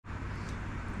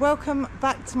welcome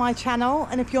back to my channel,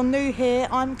 and if you're new here,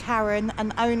 I'm Karen,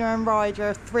 an owner and rider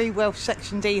of 3 Welsh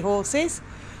Section D horses,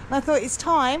 and I thought it's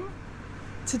time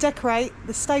to decorate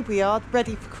the stable yard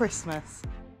ready for Christmas.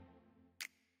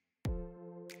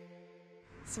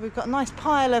 So we've got a nice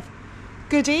pile of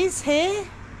goodies here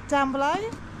down below.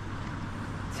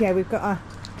 So yeah, we've got a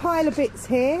pile of bits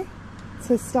here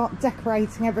to start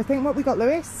decorating everything. What we got,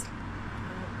 Lewis?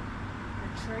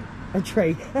 A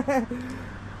tree.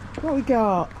 What we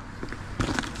got?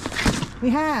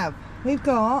 We've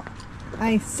got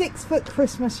a 6-foot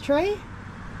Christmas tree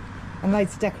and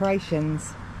loads of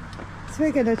decorations. So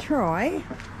we're going to try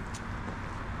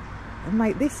and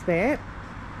make this bit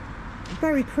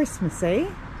very Christmassy,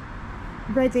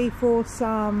 ready for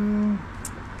some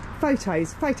photo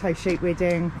shoot we're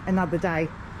doing another day.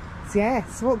 So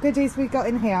yes, what goodies we got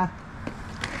in here?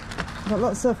 Got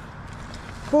lots of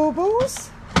baubles.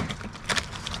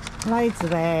 Loads of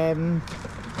them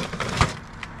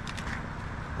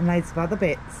and loads of other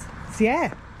bits. So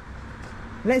yeah,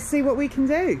 let's see what we can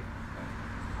do.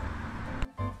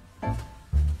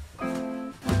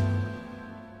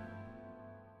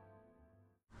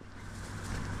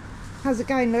 How's it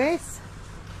going, Lewis?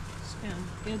 It's going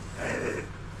good.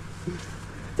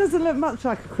 Doesn't look much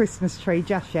like a Christmas tree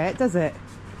just yet, does it?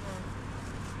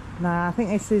 No, I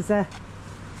think this is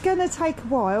gonna take a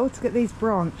while to get these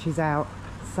branches out.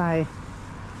 So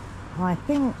I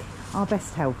think I'll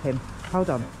best help him. Hold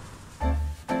on.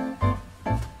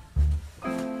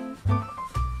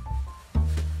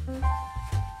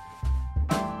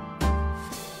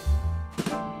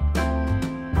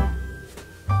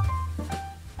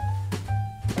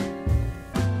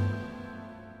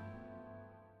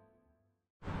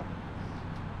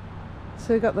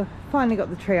 So we finally got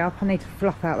the tree up. I need to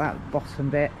fluff out that bottom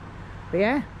bit. But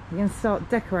yeah, we're going to start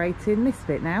decorating this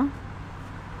bit now.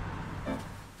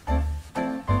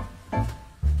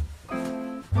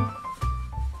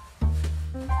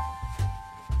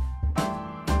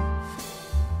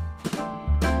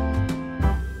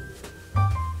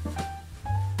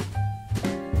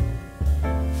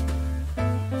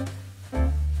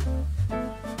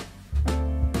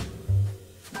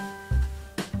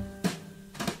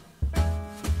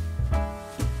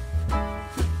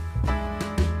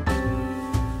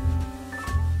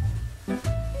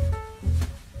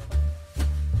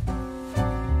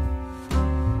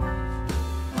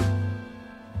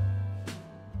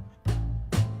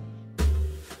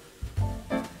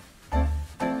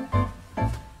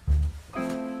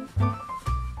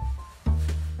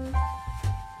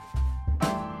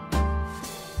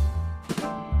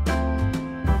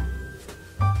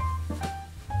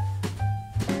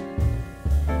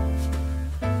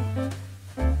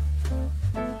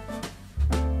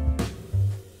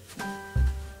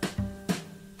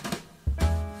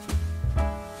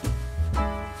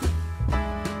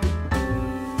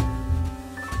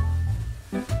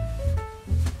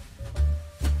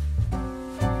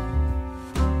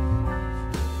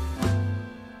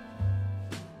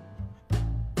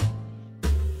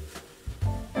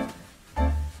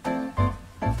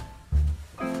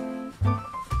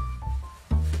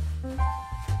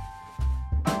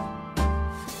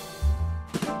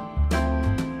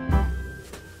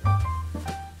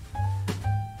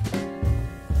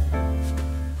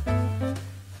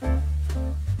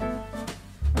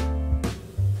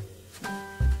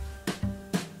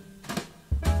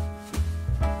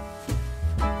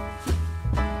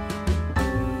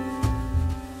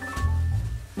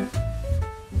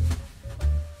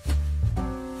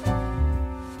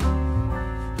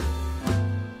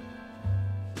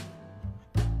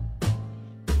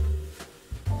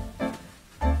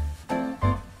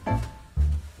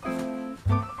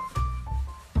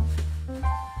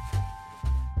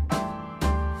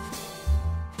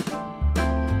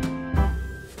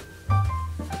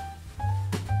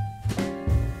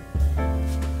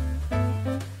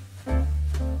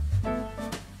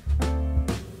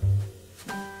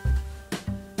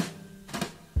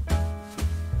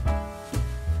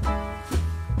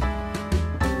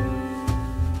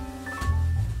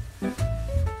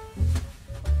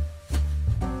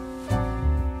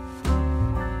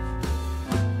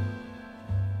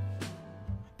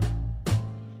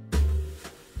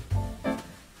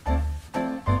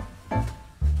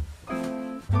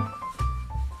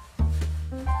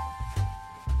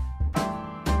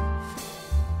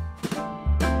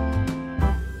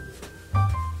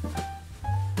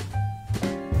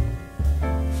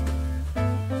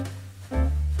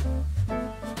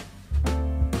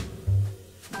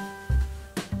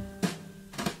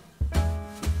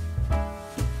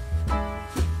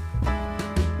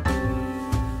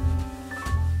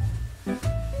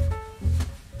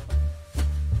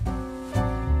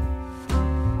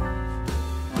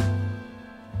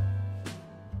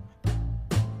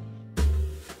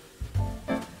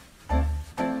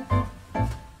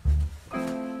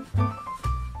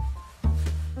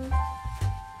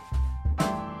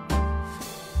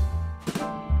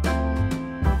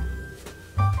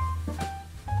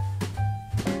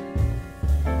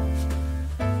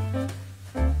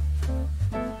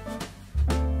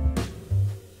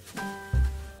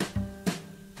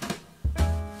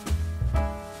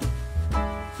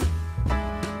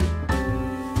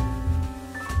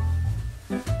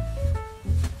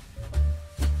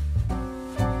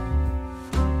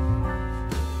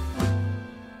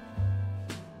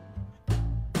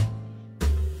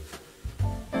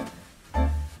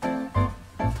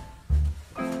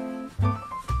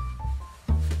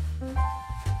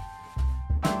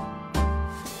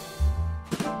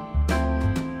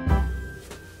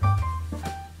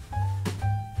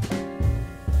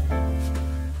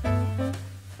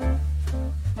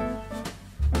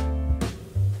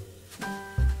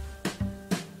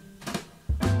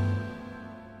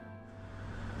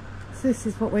 this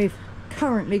is what we've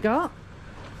currently got.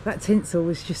 That tinsel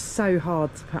was just so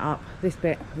hard to put up. This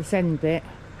bit, this end bit,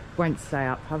 won't stay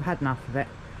up. I've had enough of it.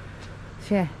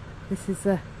 So yeah, this is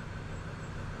the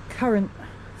current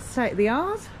state of the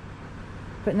art.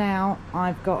 But now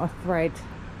I've got a thread,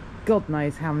 God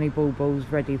knows how many baubles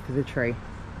ready for the tree.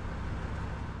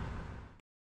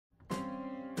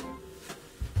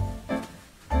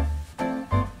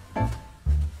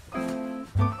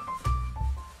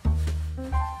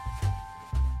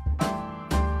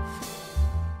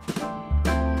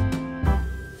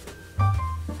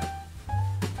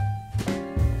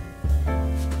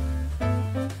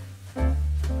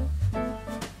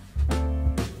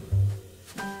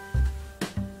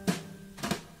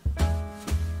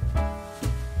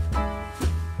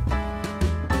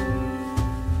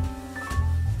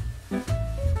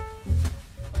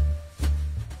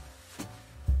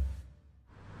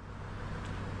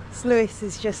 Lewis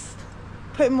is just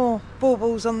putting more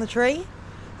baubles on the tree.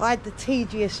 I had the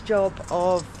tedious job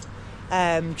of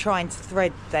trying to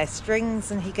thread their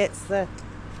strings, and he gets the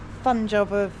fun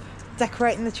job of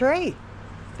decorating the tree.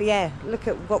 But yeah, look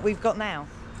at what we've got now.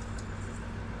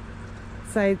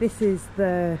 So this is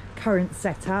the current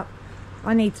setup.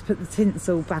 I need to put the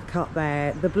tinsel back up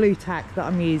there. The blue tack that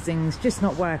I'm using is just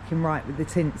not working right with the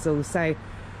tinsel, so I'm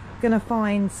gonna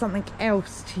find something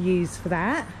else to use for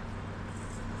that.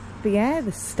 But yeah,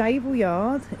 the stable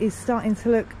yard is starting to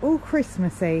look all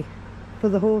Christmassy for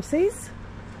the horses.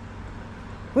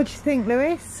 What do you think,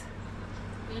 Lewis?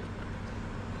 Good.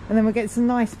 And then we'll get some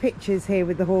nice pictures here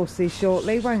with the horses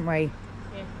shortly, won't we?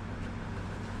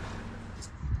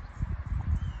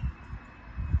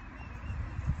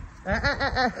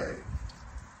 Yeah.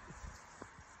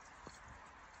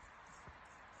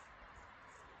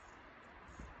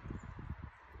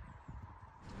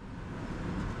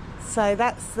 So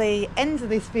that's the end of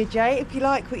this video. If you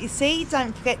like what you see,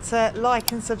 don't forget to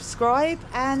like and subscribe,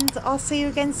 and I'll see you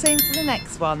again soon for the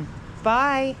next one.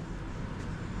 Bye.